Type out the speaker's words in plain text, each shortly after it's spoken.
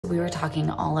we were talking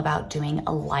all about doing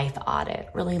a life audit,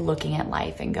 really looking at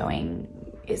life and going,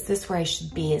 is this where I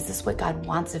should be? Is this what God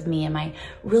wants of me? Am I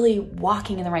really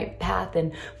walking in the right path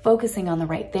and focusing on the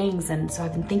right things? And so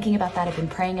I've been thinking about that. I've been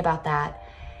praying about that.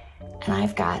 And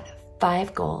I've got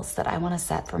 5 goals that I want to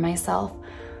set for myself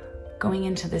going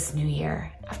into this new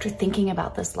year. After thinking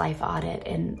about this life audit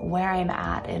and where I'm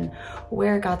at and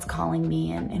where God's calling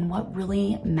me and what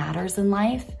really matters in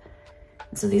life.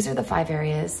 So these are the 5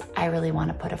 areas I really want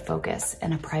to put a focus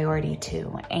and a priority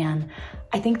to. And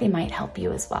I think they might help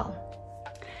you as well.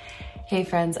 Hey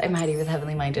friends, I'm Heidi with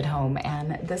Heavenly Minded Home,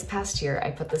 and this past year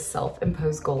I put this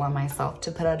self-imposed goal on myself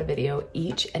to put out a video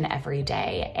each and every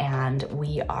day, and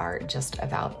we are just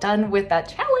about done with that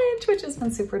challenge, which has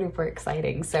been super duper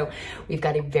exciting. So we've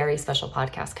got a very special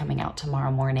podcast coming out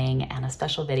tomorrow morning and a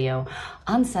special video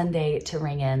on Sunday to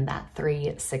ring in that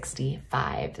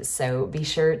 365. So be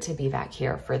sure to be back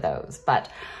here for those. But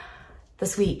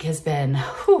this week has been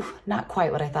not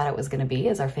quite what I thought it was going to be,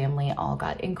 as our family all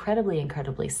got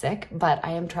incredibly sick, but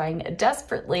I am trying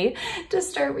desperately to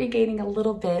start regaining a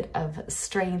little bit of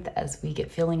strength as we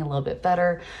get feeling a little bit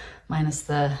better, minus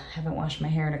the haven't washed my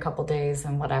hair in a couple days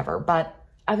and whatever. But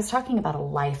I was talking about a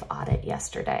life audit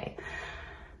yesterday,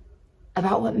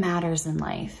 about what matters in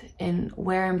life and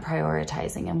where I'm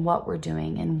prioritizing and what we're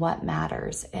doing and what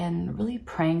matters, and really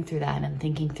praying through that and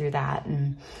thinking through that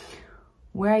and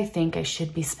where I think I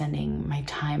should be spending my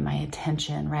time, my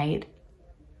attention, right?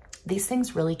 These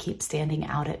things really keep standing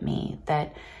out at me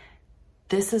that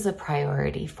this is a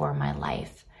priority for my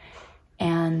life.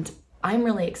 And I'm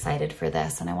really excited for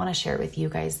this, and I want to share with you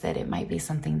guys that it might be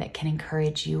something that can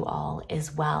encourage you all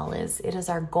as well. As it is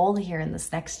our goal here in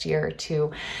this next year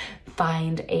to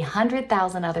find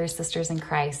 100,000 other sisters in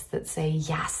Christ that say,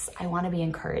 yes, I want to be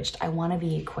encouraged. I want to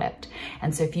be equipped.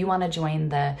 And so if you want to join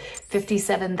the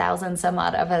 57,000 some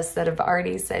odd of us that have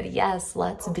already said, yes,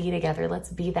 let's be together. Let's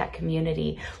be that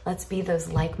community. Let's be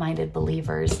those like-minded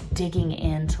believers digging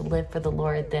in to live for the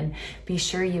Lord, then be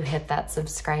sure you hit that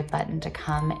subscribe button to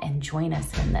come and join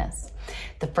us in this.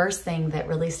 The first thing that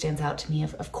really stands out to me,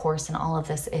 of course, in all of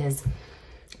this is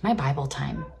my Bible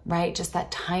time, right? Just that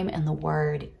time in the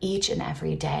Word each and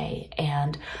every day.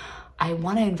 And I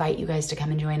want to invite you guys to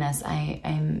come and join us.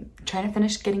 I'm trying to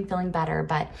finish feeling better,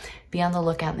 but be on the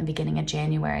lookout in the beginning of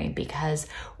January, because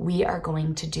we are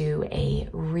going to do a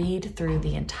read through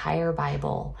the entire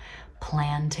Bible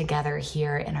plan together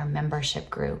here in our membership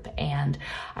group. And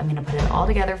I'm going to put it all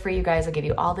together for you guys. I'll give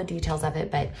you all the details of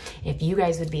it. But if you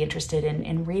guys would be interested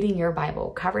in reading your Bible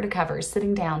cover to cover,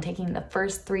 sitting down, taking the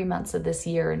first 3 months of this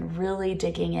year and really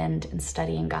digging in and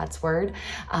studying God's Word,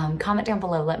 comment down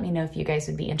below. Let me know if you guys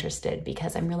would be interested,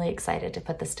 because I'm really excited to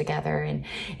put this together, and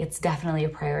it's definitely a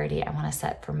priority I want to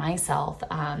set for myself.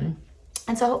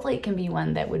 And so hopefully it can be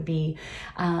one that would be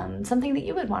something that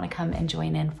you would want to come and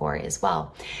join in for as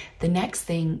well. The next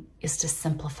thing is to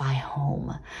simplify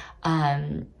home.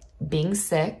 Being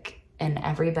sick, and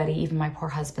everybody, even my poor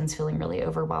husband's feeling really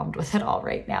overwhelmed with it all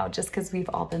right now, just because we've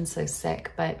all been so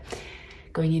sick. But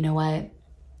going, you know what?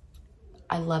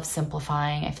 I love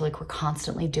simplifying. I feel like we're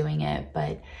constantly doing it,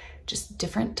 but just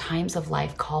different times of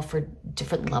life call for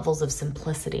different levels of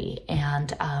simplicity.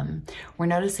 And we're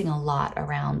noticing a lot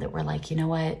around that we're like, you know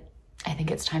what? I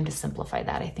think it's time to simplify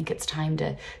that. I think it's time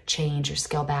to change or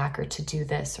scale back or to do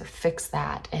this or fix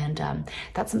that. And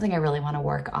that's something I really want to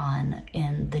work on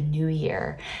in the new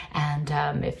year.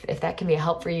 And if that can be a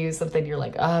help for you, something you're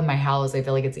like, oh, my house, I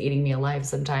feel like it's eating me alive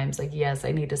sometimes. Like, yes,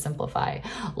 I need to simplify.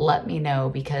 Let me know,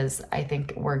 because I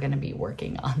think we're going to be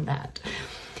working on that.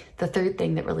 The third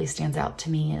thing that really stands out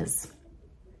to me is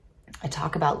I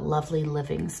talk about lovely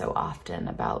living so often,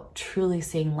 about truly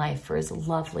seeing life for as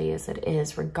lovely as it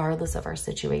is, regardless of our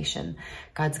situation.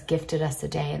 God's gifted us a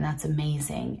day, and that's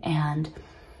amazing. And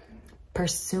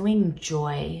pursuing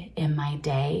joy in my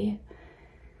day,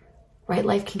 right?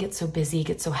 Life can get so busy,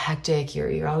 get so hectic.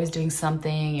 You're always doing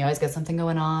something. You always got something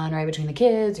going on, right? Between the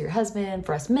kids, your husband,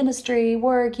 for us, ministry,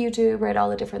 work, YouTube, right? All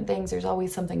the different things. There's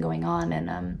always something going on.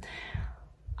 And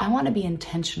I want to be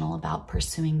intentional about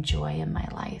pursuing joy in my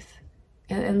life,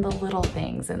 in the little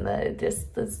things, and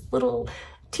this little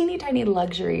teeny tiny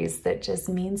luxuries that just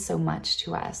mean so much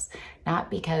to us.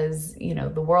 Not because, you know,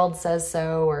 the world says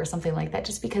so or something like that,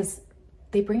 just because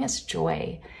they bring us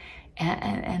joy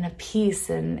and a peace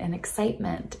and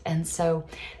excitement. And so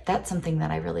that's something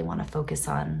that I really want to focus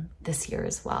on this year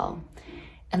as well.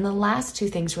 And the last 2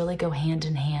 things really go hand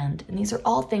in hand. And these are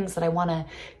all things that I want to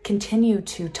continue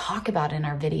to talk about in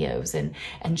our videos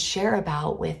and share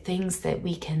about, with things that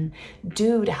we can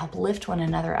do to help lift one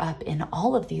another up in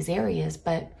all of these areas.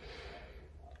 But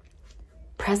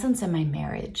presence in my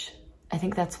marriage, I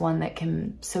think that's one that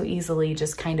can so easily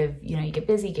just kind of, you know, you get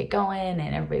busy, get going,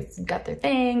 and everybody's got their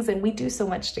things, and we do so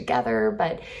much together,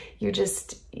 but you're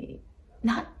just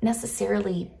not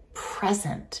necessarily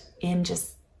present in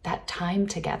just that time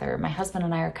together. My husband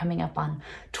and I are coming up on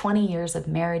 20 years of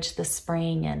marriage this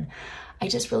spring, and I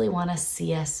just really want to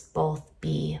see us both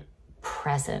be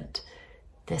present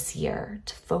this year,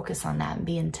 to focus on that and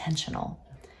be intentional.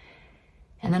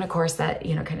 And then of course that,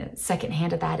 you know, kind of second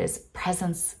hand of that is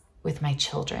presence with my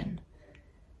children.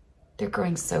 They're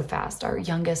growing so fast. Our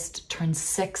youngest turns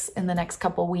 6 in the next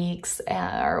couple weeks, and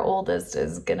our oldest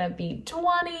is gonna be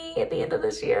 20 at the end of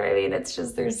this year. I mean, it's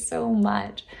just, there's so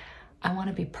much. I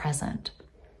wanna be present.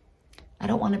 I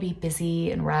don't wanna be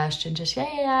busy and rushed and just, you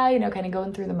know, kind of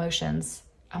going through the motions.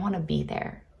 I wanna be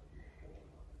there.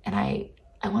 And I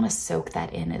wanna soak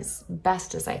that in as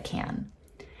best as I can.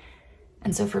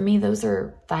 And so for me, those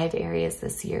are 5 areas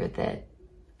this year that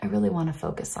I really want to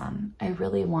focus on. I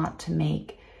really want to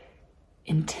make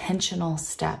intentional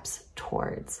steps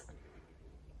towards.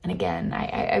 And again,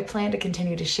 I plan to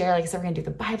continue to share, like I said, we're gonna do the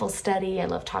Bible study. I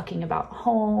love talking about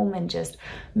home and just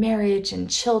marriage and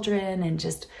children and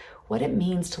just what it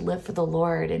means to live for the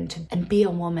Lord and be a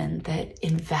woman that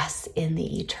invests in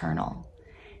the eternal.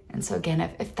 And so again,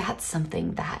 if that's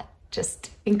something that just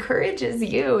encourages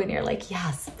you and you're like,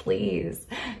 yes, please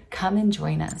come and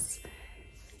join us.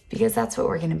 Because that's what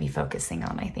we're going to be focusing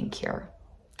on, I think, here.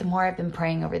 The more I've been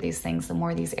praying over these things, the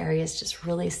more these areas just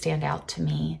really stand out to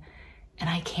me. And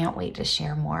I can't wait to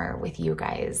share more with you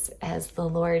guys as the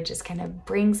Lord just kind of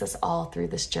brings us all through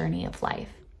this journey of life.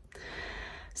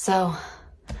 So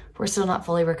we're still not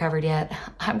fully recovered yet.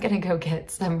 I'm going to go get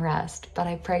some rest, but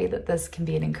I pray that this can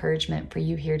be an encouragement for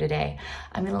you here today.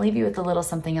 I'm going to leave you with a little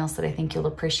something else that I think you'll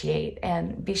appreciate,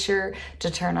 and be sure to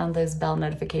turn on those bell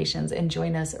notifications and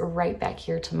join us right back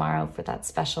here tomorrow for that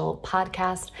special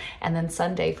podcast, and then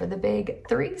Sunday for the big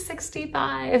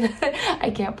 365.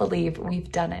 I can't believe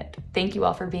we've done it. Thank you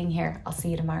all for being here. I'll see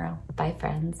you tomorrow. Bye,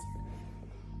 friends.